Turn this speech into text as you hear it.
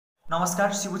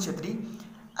नमस्कार, शिव छेत्री।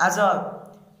 आज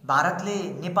भारतले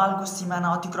नेपालको सिमाना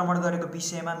अतिक्रमण गरेको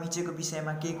विषयमा मिचेको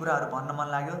विषयमा केही कुराहरू भन्न मन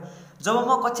लाग्यो। जब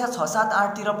म कक्षा 6, 7,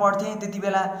 8 तिर पढ्थेँ त्यति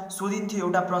बेला सोधिन्थ्यो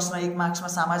एउटा प्रश्न 1 मार्क्समा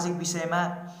सामाजिक विषयमा,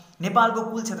 नेपालको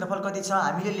कुल क्षेत्रफल कति छ?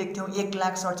 हामीले लेख्थ्यौँ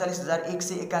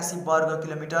 1,47,181 वर्ग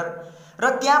किलोमिटर। र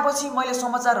त्यसपछि मैले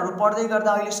समाचारहरू पढ्दै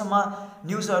गर्दा अहिलेसम्म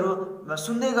न्युजहरू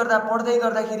सुन्दै गर्दा पढ्दै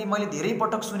गर्दाखेरि मैले धेरै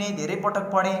पटक सुने, धेरै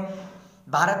पटक पढेँ।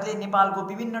 भारतले नेपालको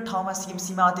विभिन्न ठाउँमा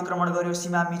सीमा अतिक्रमण गर्यो,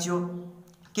 सीमा मिच्यो।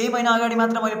 केही महिना अगाडि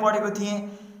मात्र मैले पढेको थिएँ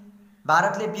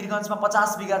भारतले वीरगन्जमा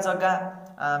 50 बिघा जग्गा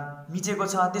मिचेको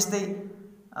छ। त्यस्तै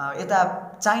यता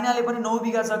चाइनाले पनि 9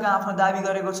 बिघा जग्गा आफ्नो दाबी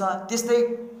गरेको छ। त्यस्तै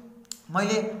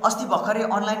मैले अस्ति भर्खरै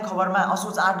अनलाइन खबरमा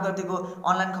असोज 8 गतेको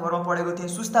अनलाइन खबरमा पढेको थिएँ,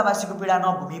 सुस्तावासीको पीडा न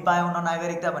भूमि पायौँ न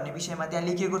नागरिकता भन्ने विषयमा त्यहाँ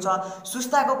लेखिएको छ।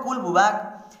 सुस्ताको कुल भूभाग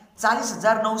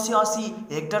 40,980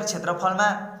 हेक्टर क्षेत्रफलमा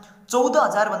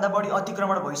 14,000 भन्दा बढी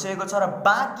अतिक्रमण भइसकेको छ र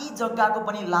बाँकी जग्गाको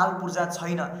पनि लाल पूर्जा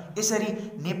छैन। यसरी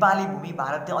नेपाली भूमि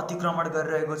भारतले अतिक्रमण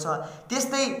गरिरहेको छ।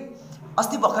 त्यस्तै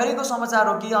अस्ति भर्खरैको समाचार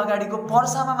हो कि अगाडिको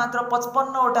पर्सामा मात्र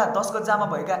 55वटा 10 गजामा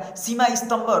भएका सीमा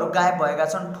स्तम्भहरू गायब भएका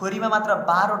छन्। ठोरीमा मात्र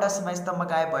 12वटा सीमा स्तम्भ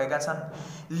गायब भएका छन्।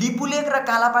 लिपुलेक र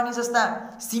कालापानी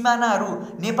जस्ता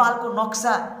सिमानाहरू नेपालको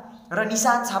नक्सा र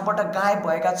निशान छापबाट गायब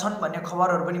भएका छन् भन्ने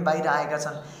खबरहरू पनि बाहिर आएका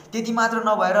छन्। त्यति मात्र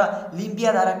नभएर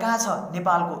लिम्पियाधारा कहाँ छ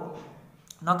नेपालको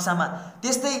नक्सामा?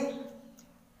 त्यस्तै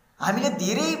हामीले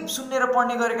धेरै सुन्ने र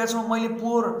पढ्ने गरेका छौँ। मैले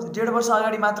 1.5 वर्ष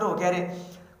अगाडि मात्र हो क्यारे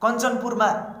कञ्चनपुरमा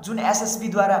जुन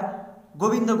एसएसबीद्वारा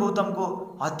गोविन्द गौतमको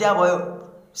हत्या भयो,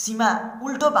 सीमा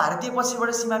उल्टो भारतीय पक्षबाट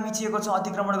सीमा मिचिएको छ,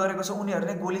 अतिक्रमण गरेको छ,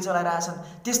 उनीहरूले गोली चलाइरहेछन्।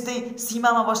 त्यस्तै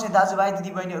सीमामा बस्ने दाजुभाइ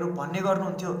दिदीबहिनीहरू भन्ने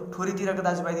गर्नुहुन्थ्यो, ठोरीतिरका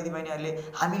दाजुभाइ दिदीबहिनीहरूले,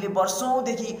 हामीले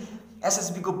वर्षौँदेखि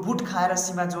एसएसबीको बुट खाएर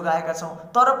सीमा जोगाएका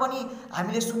छौँ। तर पनि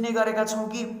हामीले सुन्ने गरेका छौँ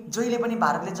कि जहिले पनि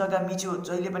भारतले जग्गा मिच्यो,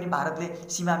 जहिले पनि भारतले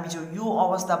सीमा मिच्यो, यो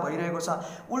अवस्था भइरहेको छ।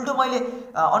 उल्टो मैले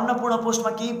अन्नपूर्ण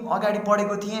पोस्टमा केही अगाडि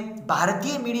पढेको थिएँ,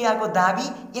 भारतीय मिडियाको दाबी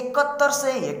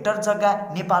 7100 हेक्टर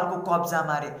जग्गा नेपालको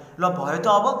कब्जामा रे। ल भयो त,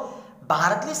 अब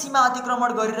भारतले सीमा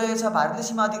अतिक्रमण गरिरहेछ, भारतले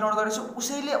सीमा अतिक्रमण गरेछ,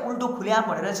 उसैले उल्टो खुल्याम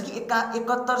भनिरहेछ कि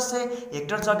 7100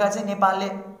 हेक्टर जग्गा चाहिँ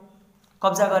नेपालले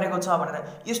कब्जा गरेको छ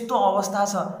भनेर। यस्तो अवस्था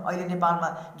छ अहिले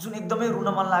नेपालमा जुन एकदमै रुन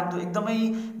मन लाग्दो, एकदमै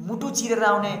मुटु चिरेर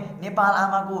आउने नेपाल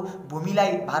आमाको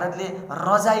भूमिलाई भारतले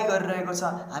रजाई गरिरहेको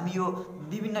छ। हामी यो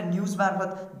विभिन्न न्युज मार्फत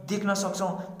देख्न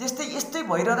सक्छौँ। यस्तै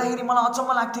भइरहँदाखेरि मलाई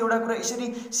अचम्म लाग्थ्यो एउटा कुरा,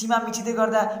 यसरी सीमा मिचिँदै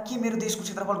गर्दा के मेरो देशको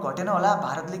क्षेत्रफल घटेन होला?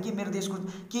 भारतले के मेरो देशको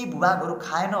केही भूभागहरू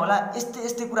खाएन होला?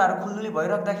 यस्तै कुराहरू खुल्दुली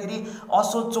भइराख्दाखेरि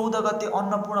असोज 14 गते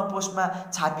अन्नपूर्ण पोस्टमा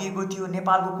छापिएको थियो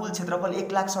नेपालको कुल क्षेत्रफल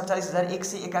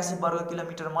 1,47,181 वर्ग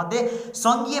किलोमिटर मध्ये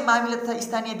सङ्घीय मामिला तथा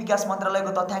स्थानीय विकास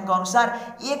मन्त्रालयको तथ्याङ्क अनुसार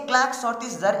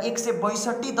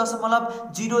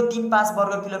 1,37,162.035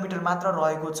 वर्ग किलोमिटर मात्र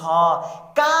रहेको छ।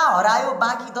 कहाँ हरायो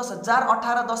बाँकी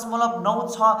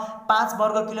 10,018.965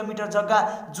 वर्ग किलोमिटर जग्गा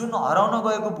जुन हराउन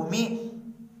गएको भूमि?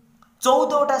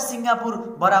 14वटा सिङ्गापुर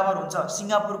बराबर हुन्छ।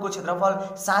 सिङ्गापुरको क्षेत्रफल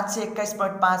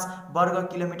 721.5 वर्ग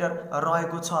किलोमिटर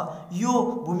रहेको छ। यो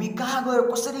भूमि कहाँ गयो,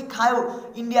 कसरी खायो?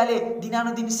 इन्डियाले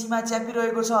दिनानुदिन सीमा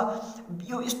च्यापिरहेको छ।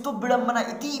 यो यस्तो विडम्बना,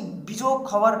 यति बिजोग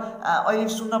खबर अहिले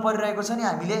सुन्न परिरहेको छ नि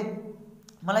हामीले,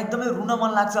 मलाई एकदमै रुन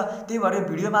मन लाग्छ। त्यही भएर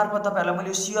भिडियो मार्फत तपाईँहरूलाई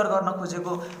मैले सेयर गर्न खोजेको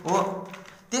हो।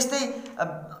 त्यस्तै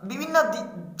विभिन्न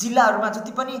जिल्लाहरूमा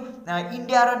जति पनि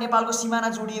इन्डिया र नेपालको सिमाना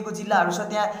जोडिएको जिल्लाहरू छ,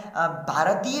 त्यहाँ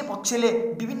भारतीय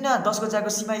पक्षले विभिन्न 10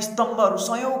 गजाको सीमा स्तम्भहरू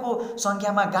सयौँको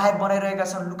सङ्ख्यामा गायब बनाइरहेका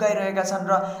छन्, लुकाइरहेका छन्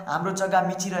र हाम्रो जग्गा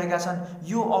मिचिरहेका छन्।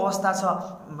 यो अवस्था छ।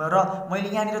 र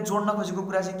मैले यहाँनिर जोड्न खोजेको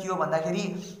कुरा चाहिँ के हो भन्दाखेरि,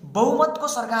 बहुमतको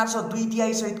सरकार छ,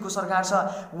 2/3 सहितको सरकार छ।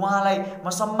 उहाँलाई म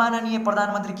सम्माननीय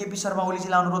प्रधानमन्त्री केपी शर्मा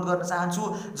ओलीजीलाई अनुरोध गर्न चाहन्छु,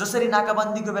 जसरी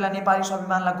नाकाबन्दीको बेला नेपाली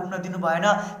स्वाभिमानलाई घुम्न दिनु भएन,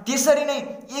 त्यसरी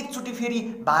नै एकचोटि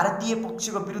फेरि भारतीय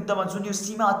पक्षको विरुद्धमा जुन यो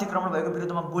सीमा अतिक्रमण भएको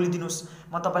विरुद्धमा बोलिदिनुहोस्।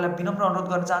 म तपाईँलाई विनम्र अनुरोध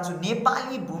गर्न चाहन्छु,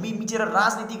 नेपाली भूमि मिचेर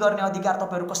राजनीति गर्ने अधिकार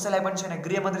तपाईँहरू कसैलाई पनि छैन।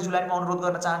 गृहमन्त्रीज्यूलाई म अनुरोध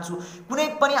गर्न चाहन्छु, कुनै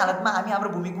पनि हालतमा हामी हाम्रो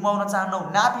भूमि गुमाउन चाहन्नौँ।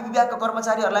 नापी विभागका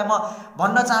कर्मचारीहरूलाई म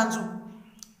भन्न चाहन्छु,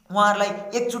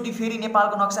 उहाँहरूलाई एकचोटि फेरि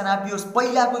नेपालको नक्सा नापियोस्।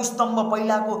 पहिलाको स्तम्भ,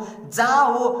 पहिलाको जहाँ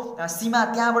हो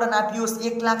सीमा, त्यहाँबाट नापियोस्।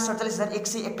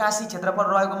 1,47,181 क्षेत्रफल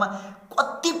रहेकोमा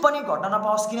कति पनि घट्न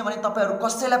नपाओस्, किनभने तपाईँहरू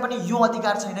कसैलाई पनि यो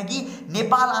अधिकार छैन कि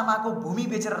नेपाल आमाको भूमि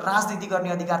बेचेर राजनीति गर्ने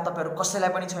अधिकार तपाईँहरू कसैलाई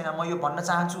पनि छैन। म यो भन्न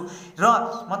चाहन्छु र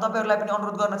म तपाईँहरूलाई पनि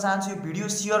अनुरोध गर्न चाहन्छु, यो भिडियो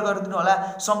सेयर गरिदिनु होला,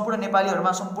 सम्पूर्ण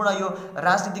नेपालीहरूमा, सम्पूर्ण यो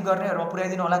राजनीति गर्नेहरूमा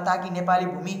पुर्याइदिनु होला, ताकि नेपाली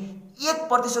भूमि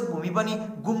 1% भूमि पनि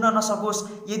गुम्न नसकोस्।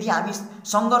 यदि हामी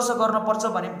सङ्घर्ष गर्न पर्छ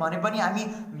भने पनि हामी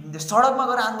सडकमा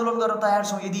गएर आन्दोलन गर्न तयार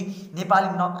छौँ। यदि नेपाली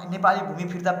भूमि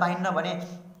फिर्ता पाइन्न भने,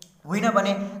 होइन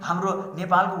भने हाम्रो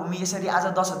नेपालको भूमि यसरी आज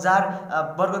 10,000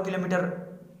 वर्ग किलोमिटर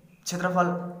क्षेत्रफल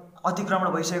अतिक्रमण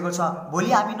भइसकेको छ।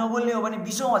 भोलि हामी नबोल्ने हो भने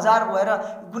 20औं हजार भएर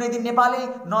कुनै दिन नेपालै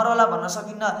नरहला भन्न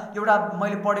सकिन्न। एउटा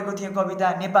मैले पढेको थिएँ कविता,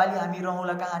 नेपाली हामी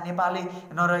रहौँला कहाँ नेपालै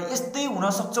नरहे। यस्तै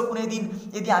हुनसक्छ कुनै दिन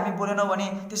यदि हामी बोलेनौँ भने।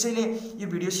 त्यसैले यो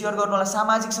भिडियो सेयर गर्नु होला।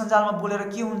 सामाजिक सञ्जालमा बोलेर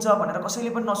के हुन्छ भनेर कसैले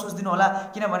पनि नसोचिदिनु होला,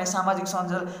 किनभने सामाजिक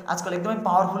सञ्जाल आजकल एकदमै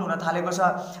पावरफुल हुन थालेको छ।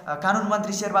 कानुन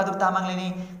मन्त्री शेरबहादुर तामाङले नै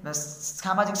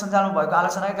सामाजिक सञ्जालमा भएको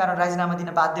आलोचनाकै कारण राजीनामा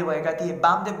दिन बाध्य भएका थिए।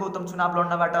 वामदेव गौतम चुनाव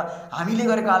लड्नबाट हामीले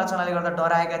गरेको आलोचनाले गर्दा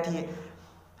डराएका थिए।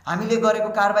 हामीले गरेको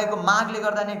कारबाहीको मागले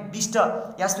गर्दा नै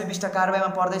यास्पे विष्ट कारबाहीमा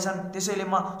पर्दैछन्। त्यसैले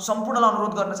म सम्पूर्णलाई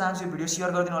अनुरोध गर्न चाहन्छु, भिडियो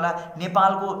सेयर गरिदिनु होला।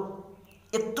 नेपालको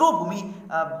यत्रो भूमि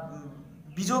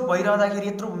बिजोग भइरहँदाखेरि,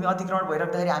 यत्रो भूमि अतिक्रमण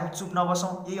भइरहँदाखेरि हामी चुप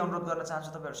नबसौँ, यही अनुरोध गर्न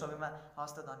चाहन्छु तपाईँहरू सबैमा।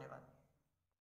 हस्त, धन्यवाद।